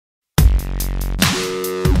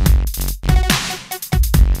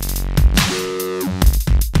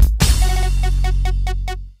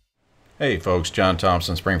Hey folks, John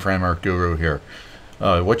Thompson, Spring Framework Guru here.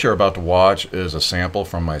 What you're about to watch is a sample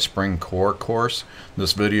from my Spring Core course.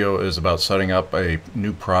 This video is about setting up a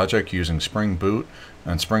new project using Spring Boot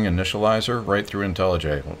and Spring Initializr right through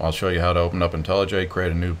IntelliJ. I'll show you how to open up IntelliJ,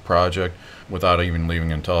 create a new project without even leaving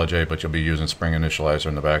IntelliJ, but you'll be using Spring Initializr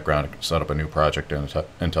in the background to set up a new project in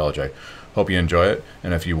IntelliJ. Hope you enjoy it,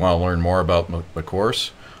 and if you want to learn more about the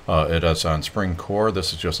course, it is on Spring Core.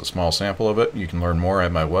 This is just a small sample of it. You can learn more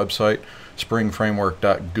at my website,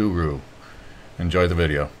 springframework.guru. Enjoy the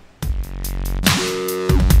video.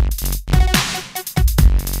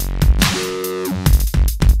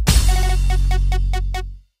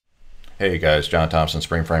 Hey guys, John Thompson,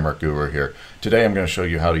 Spring Framework Guru here. Today I'm going to show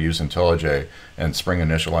you how to use IntelliJ and Spring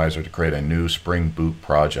Initializr to create a new Spring Boot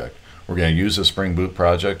project. We're going to use the Spring Boot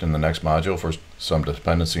project in the next module for some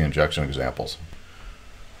dependency injection examples.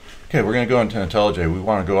 Okay, we're going to go into IntelliJ. We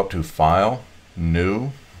want to go up to File,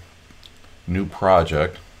 New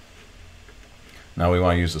Project. Now we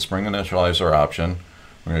want to use the Spring Initializr option.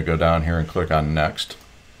 We're going to go down here and click on Next.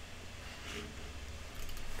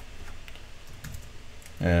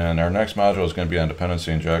 And our next module is going to be on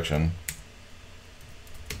dependency injection.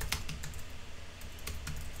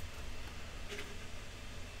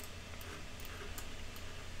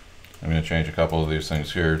 I'm going to change a couple of these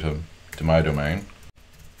things here to my domain.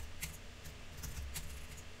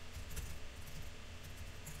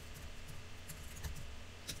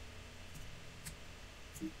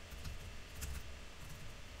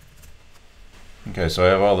 Okay, so I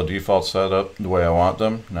have all the defaults set up the way I want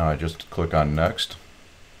them. Now I just click on Next.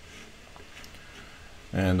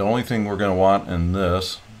 And the only thing we're going to want in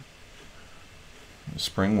this is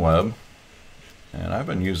Spring Web. And I've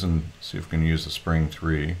been using, see if we can use the Spring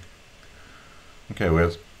 3. Okay, we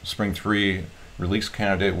have Spring 3 release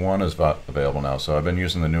candidate 1 is available now. So I've been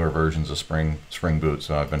using the newer versions of Spring Boot,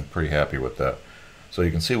 so I've been pretty happy with that. So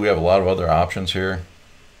you can see we have a lot of other options here.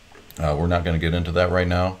 We're not going to get into that right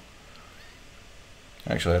now.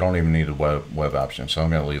 Actually, I don't even need a web option, so I'm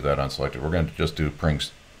going to leave that unselected. We're going to just do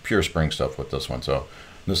pure Spring stuff with this one. So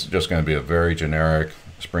this is just going to be a very generic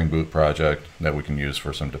Spring Boot project that we can use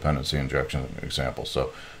for some dependency injection examples.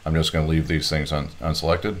 So I'm just going to leave these things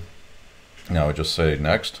unselected. Now I just say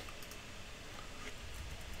Next.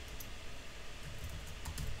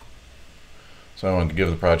 So I want to give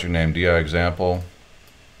the project name DI example.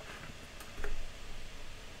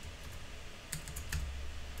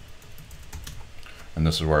 And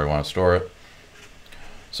this is where I want to store it.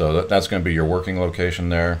 So that's going to be your working location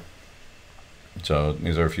there. So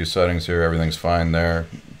these are a few settings here. Everything's fine there.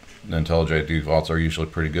 The IntelliJ defaults are usually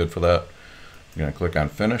pretty good for that. I'm going to click on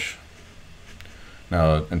Finish.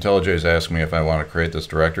 Now IntelliJ is asking me if I want to create this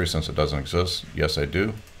directory since it doesn't exist. Yes, I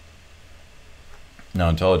do. Now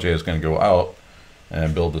IntelliJ is going to go out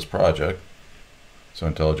and build this project. So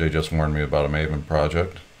IntelliJ just warned me about a Maven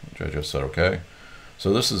project, which I just said okay.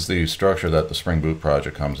 So this is the structure that the Spring Boot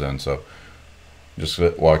project comes in. So just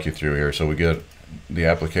to walk you through here. So we get the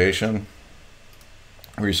application.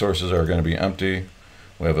 Resources are going to be empty.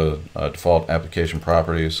 We have a default application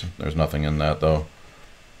properties. There's nothing in that though.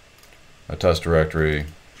 A test directory.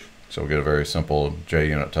 So we get a very simple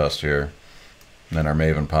JUnit test here. And then our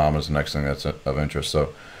Maven POM is the next thing that's of interest.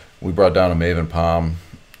 So we brought down a Maven POM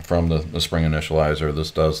from the Spring Initializr. This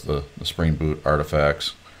does the Spring Boot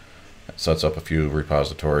artifacts. It sets up a few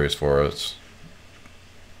repositories for us.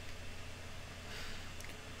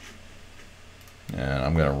 And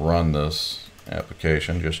I'm going to run this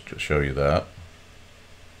application just to show you that.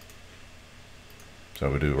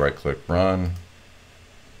 So we do right click run.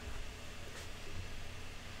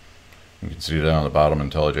 You can see down at the bottom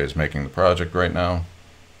IntelliJ is making the project right now.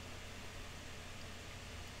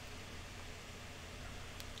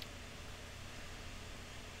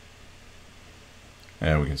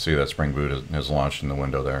 And we can see that Spring Boot has launched in the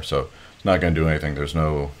window there. So it's not going to do anything. There's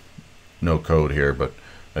no code here, but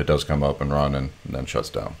it does come up and run and then shuts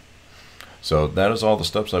down. So that is all the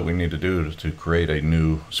steps that we need to do to create a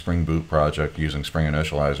new Spring Boot project using Spring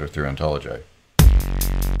Initializr through IntelliJ.